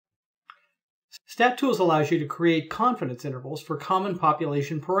StatTools allows you to create confidence intervals for common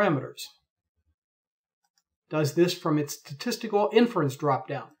population parameters. Does this from its Statistical Inference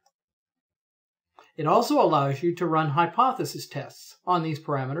dropdown. It also allows you to run hypothesis tests on these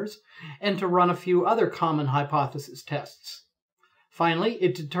parameters and to run a few other common hypothesis tests. Finally,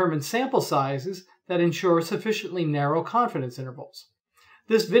 it determines sample sizes that ensure sufficiently narrow confidence intervals.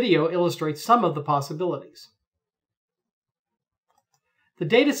 This video illustrates some of the possibilities. The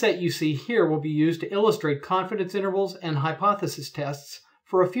dataset you see here will be used to illustrate confidence intervals and hypothesis tests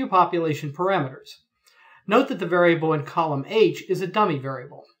for a few population parameters. Note that the variable in column H is a dummy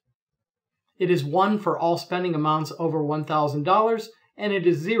variable. It is 1 for all spending amounts over $1,000, and it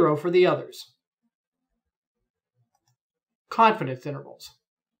is 0 for the others. Confidence intervals.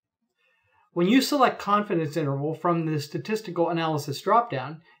 When you select confidence interval from the statistical analysis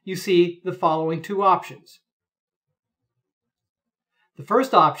dropdown, you see the following two options. The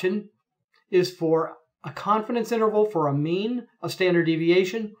first option is for a confidence interval for a mean, a standard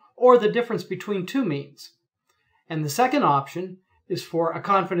deviation, or the difference between two means. And the second option is for a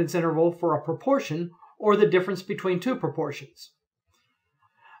confidence interval for a proportion or the difference between two proportions.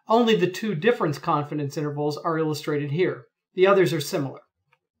 Only the two difference confidence intervals are illustrated here. The others are similar.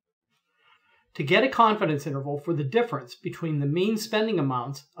 To get a confidence interval for the difference between the mean spending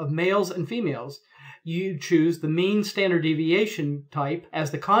amounts of males and females, you choose the mean standard deviation type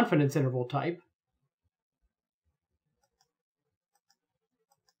as the confidence interval type,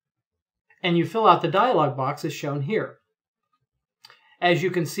 and you fill out the dialog box as shown here. As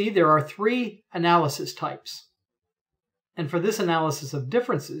you can see, there are three analysis types. And for this analysis of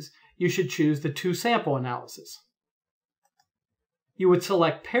differences, you should choose the two-sample analysis. You would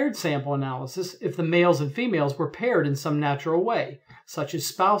select paired sample analysis if the males and females were paired in some natural way, such as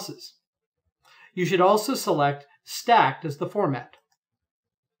spouses. You should also select stacked as the format.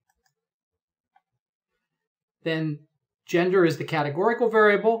 Then gender is the categorical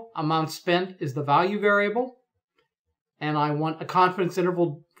variable, amount spent is the value variable, and I want a confidence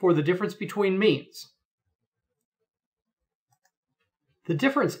interval for the difference between means. The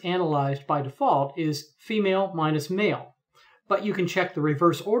difference analyzed by default is female minus male, but you can check the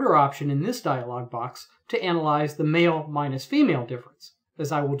reverse order option in this dialog box to analyze the male minus female difference,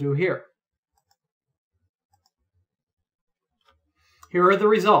 as I will do here. Here are the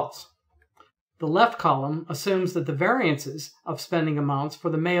results. The left column assumes that the variances of spending amounts for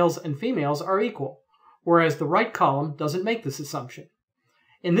the males and females are equal, whereas the right column doesn't make this assumption.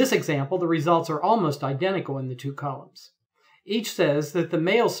 In this example, the results are almost identical in the two columns. Each says that the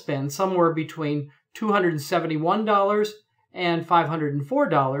males spend somewhere between $271 and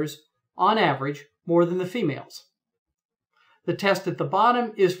 $504 on average more than the females. The test at the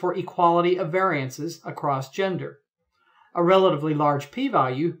bottom is for equality of variances across gender. A relatively large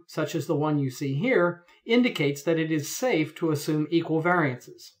p-value, such as the one you see here, indicates that it is safe to assume equal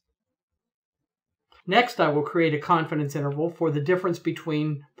variances. Next, I will create a confidence interval for the difference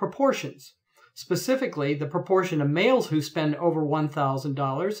between proportions, specifically the proportion of males who spend over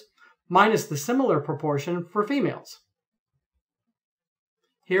 $1,000 minus the similar proportion for females.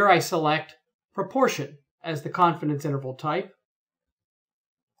 Here I select proportion as the confidence interval type.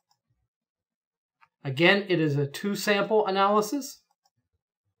 Again, it is a two-sample analysis,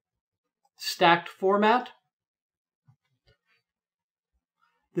 stacked format.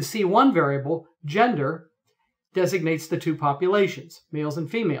 The C1 variable, gender, designates the two populations, males and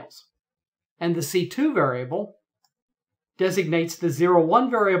females. And the C2 variable designates the 0,1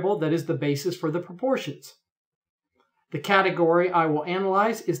 variable that is the basis for the proportions. The category I will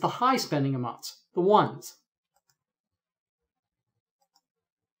analyze is the high spending amounts, the ones.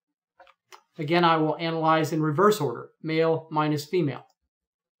 Again, I will analyze in reverse order, male minus female.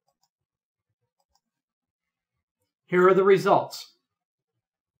 Here are the results.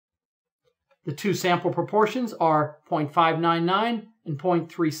 The two sample proportions are 0.599 and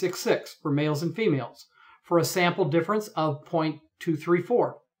 0.366 for males and females, for a sample difference of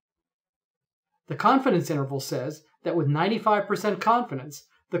 0.234. The confidence interval says that with 95% confidence,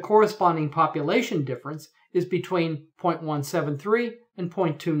 the corresponding population difference is between 0.173 and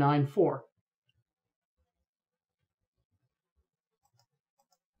 0.294.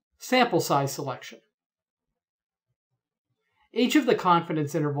 Sample size selection. Each of the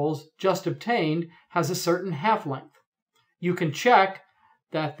confidence intervals just obtained has a certain half-length. You can check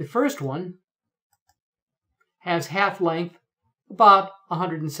that the first one has half-length about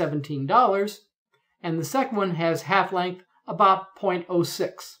 $117, and the second one has half-length about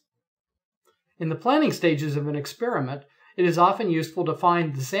 0.06. In the planning stages of an experiment, it is often useful to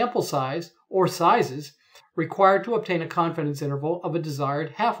find the sample size or sizes required to obtain a confidence interval of a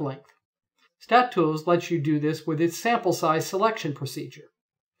desired half-length. StatTools lets you do this with its sample size selection procedure.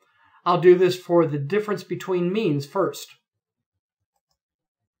 I'll do this for the difference between means first.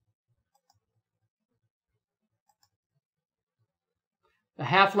 The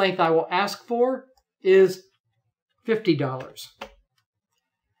half length I will ask for is $50.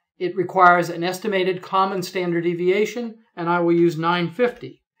 It requires an estimated common standard deviation, and I will use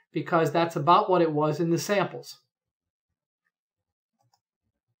 950 because that's about what it was in the samples.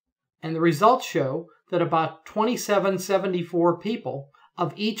 And the results show that about 2774 people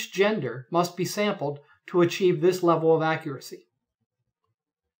of each gender must be sampled to achieve this level of accuracy.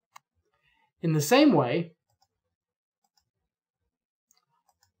 In the same way,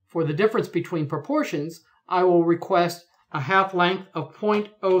 for the difference between proportions, I will request a half length of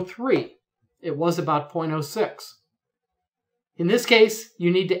 0.03. It was about 0.06. In this case,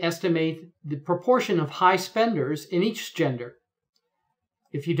 you need to estimate the proportion of high spenders in each gender.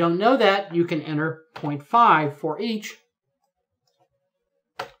 If you don't know that, you can enter 0.5 for each,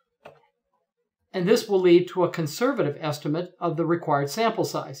 and this will lead to a conservative estimate of the required sample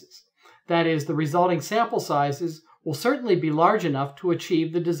sizes. That is, the resulting sample sizes will certainly be large enough to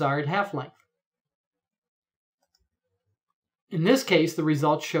achieve the desired half length. In this case, the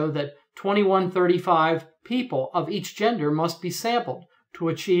results show that 2135 people of each gender must be sampled to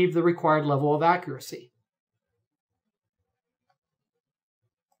achieve the required level of accuracy.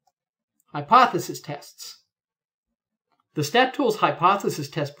 Hypothesis tests. The StatTools hypothesis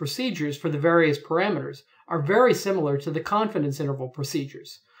test procedures for the various parameters are very similar to the confidence interval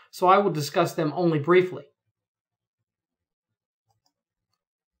procedures, so I will discuss them only briefly.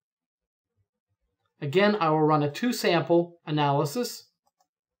 Again, I will run a two-sample analysis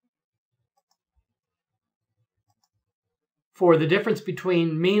for the difference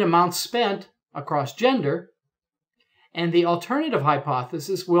between mean amounts spent across gender, and the alternative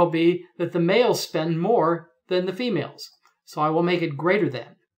hypothesis will be that the males spend more than the females, so I will make it greater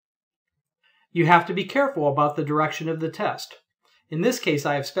than. You have to be careful about the direction of the test. In this case,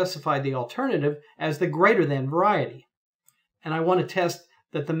 I have specified the alternative as the greater than variety, and I want to test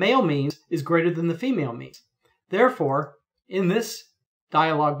that the male mean is greater than the female mean. Therefore, in this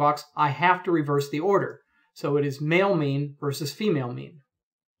dialog box, I have to reverse the order. So it is male mean versus female mean.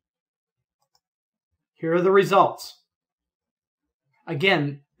 Here are the results.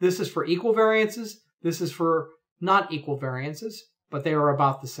 Again, this is for equal variances. This is for not equal variances, but they are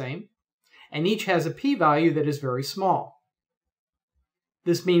about the same. And each has a p-value that is very small.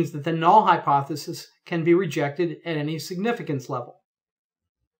 This means that the null hypothesis can be rejected at any significance level.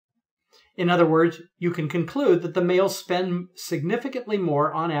 In other words, you can conclude that the males spend significantly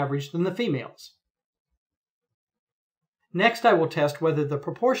more on average than the females. Next, I will test whether the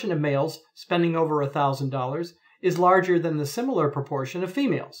proportion of males spending over $1,000 is larger than the similar proportion of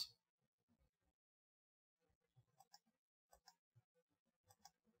females.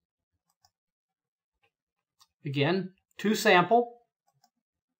 Again, two sample,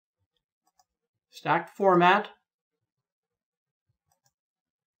 stacked format,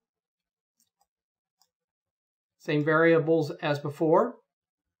 same variables as before.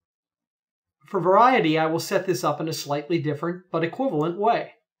 For variety, I will set this up in a slightly different but equivalent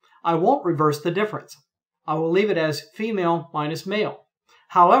way. I won't reverse the difference. I will leave it as female minus male.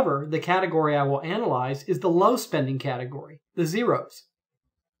 However, the category I will analyze is the low spending category, the zeros.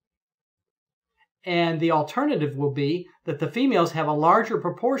 And the alternative will be that the females have a larger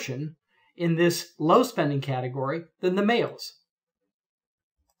proportion in this low spending category than the males.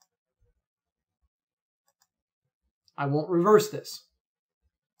 I won't reverse this.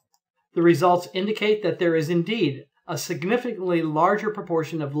 The results indicate that there is indeed a significantly larger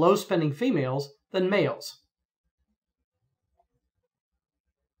proportion of low-spending females than males.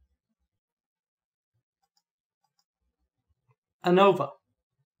 ANOVA.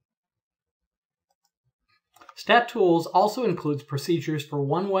 StatTools also includes procedures for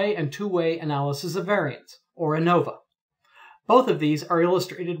one-way and two-way analysis of variance, or ANOVA. Both of these are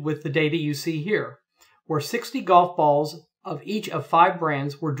illustrated with the data you see here, where 60 golf balls of each of 5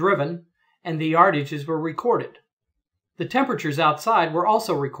 brands were driven and the yardages were recorded. The temperatures outside were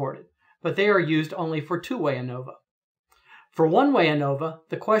also recorded, but they are used only for two-way ANOVA. For one-way ANOVA,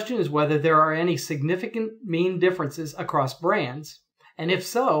 the question is whether there are any significant mean differences across brands, and if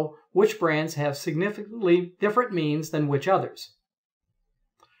so, which brands have significantly different means than which others.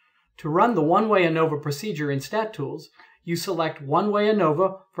 To run the one-way ANOVA procedure in StatTools, you select one-way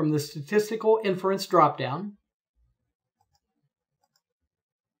ANOVA from the Statistical Inference dropdown,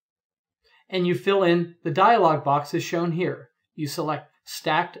 and you fill in the dialog box as shown here. You select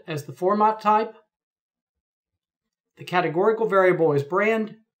Stacked as the format type, the categorical variable is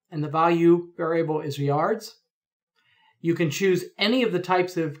brand, and the value variable is yards. You can choose any of the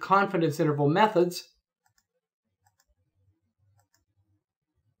types of confidence interval methods.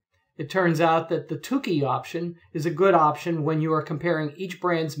 It turns out that the Tukey option is a good option when you are comparing each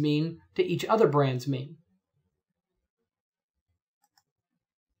brand's mean to each other brand's mean.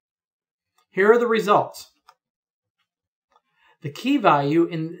 Here are the results. The key value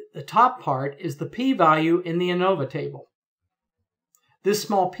in the top part is the p-value in the ANOVA table. This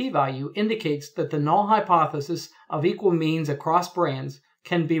small p-value indicates that the null hypothesis of equal means across brands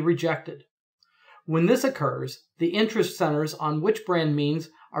can be rejected. When this occurs, the interest centers on which brand means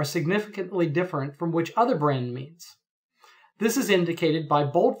are significantly different from which other brand means. This is indicated by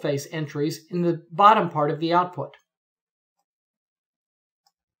boldface entries in the bottom part of the output.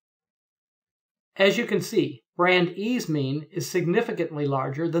 As you can see, brand E's mean is significantly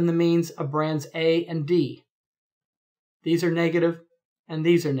larger than the means of brands A and D. These are negative, and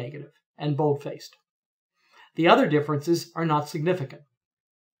these are negative, and bold-faced. The other differences are not significant.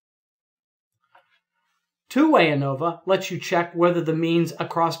 Twoway ANOVA lets you check whether the means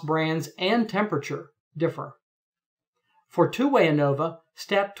across brands and temperature differ. For Twoway ANOVA,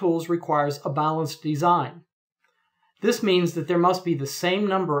 StatTools requires a balanced design. This means that there must be the same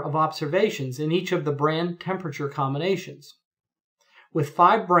number of observations in each of the brand temperature combinations. With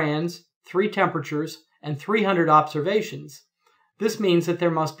 5 brands, 3 temperatures, and 300 observations, this means that there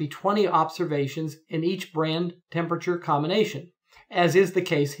must be 20 observations in each brand temperature combination, as is the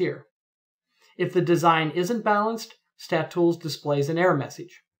case here. If the design isn't balanced, StatTools displays an error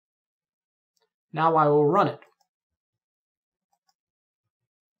message. Now I will run it.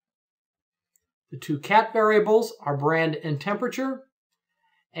 The two cat variables are brand and temperature,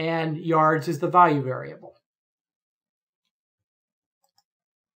 and yards is the value variable.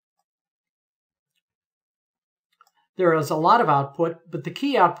 There is a lot of output, but the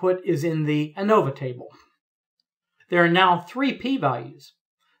key output is in the ANOVA table. There are now 3 p-values.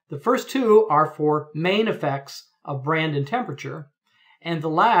 The first 2 are for main effects of brand and temperature, and the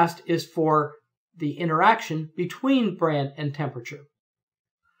last is for the interaction between brand and temperature.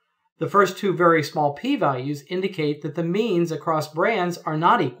 The first 2 very small p-values indicate that the means across brands are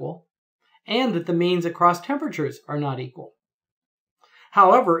not equal, and that the means across temperatures are not equal.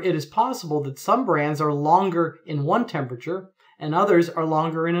 However, it is possible that some brands are longer in one temperature and others are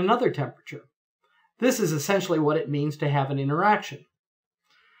longer in another temperature. This is essentially what it means to have an interaction.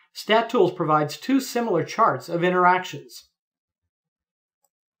 StatTools provides 2 similar charts of interactions.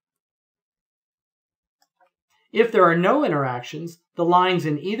 If there are no interactions, the lines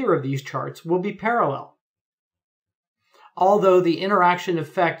in either of these charts will be parallel. Although the interaction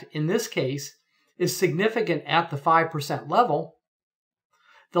effect in this case is significant at the 5% level,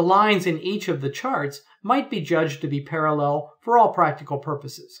 the lines in each of the charts might be judged to be parallel for all practical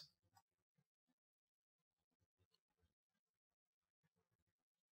purposes.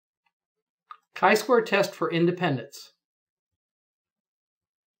 Chisquare test for independence.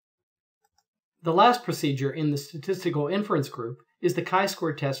 The last procedure in the statistical inference group is the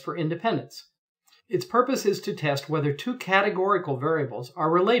Chisquare test for independence. Its purpose is to test whether 2 categorical variables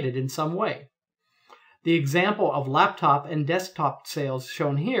are related in some way. The example of laptop and desktop sales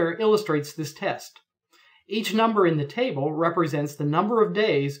shown here illustrates this test. Each number in the table represents the number of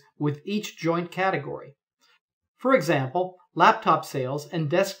days with each joint category. For example, laptop sales and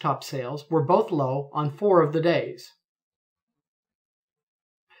desktop sales were both low on 4 of the days.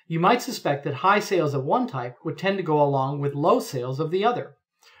 You might suspect that high sales of one type would tend to go along with low sales of the other,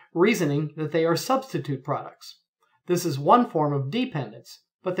 reasoning that they are substitute products. This is one form of dependence,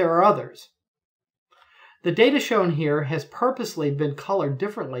 but there are others. The data shown here has purposely been colored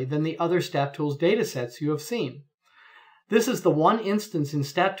differently than the other StatTools datasets you have seen. This is the one instance in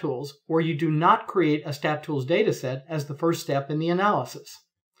StatTools where you do not create a StatTools dataset as the first step in the analysis.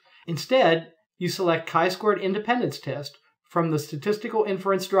 Instead, you select chi-squared independence test from the Statistical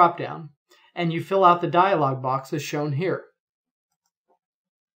Inference dropdown, and you fill out the dialog box as shown here.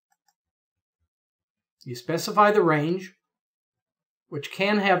 You specify the range, which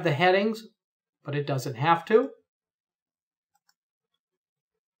can have the headings, but it doesn't have to.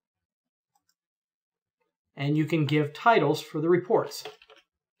 And you can give titles for the reports.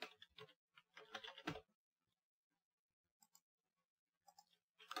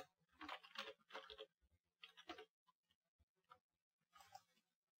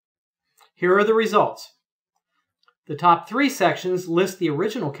 Here are the results. The top 3 sections list the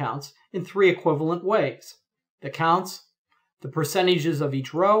original counts in 3 equivalent ways: the counts, the percentages of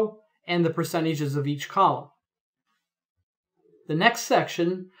each row, and the percentages of each column. The next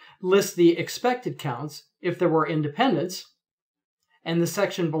section lists the expected counts if there were independence, and the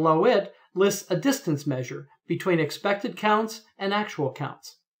section below it lists a distance measure between expected counts and actual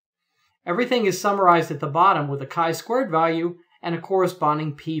counts. Everything is summarized at the bottom with a chi-squared value and a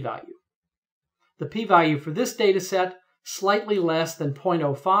corresponding p-value. The p-value for this data set, slightly less than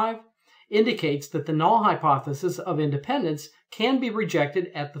 0.05, indicates that the null hypothesis of independence can be rejected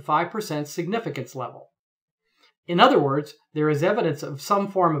at the 5% significance level. In other words, there is evidence of some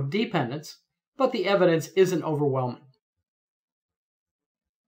form of dependence, but the evidence isn't overwhelming.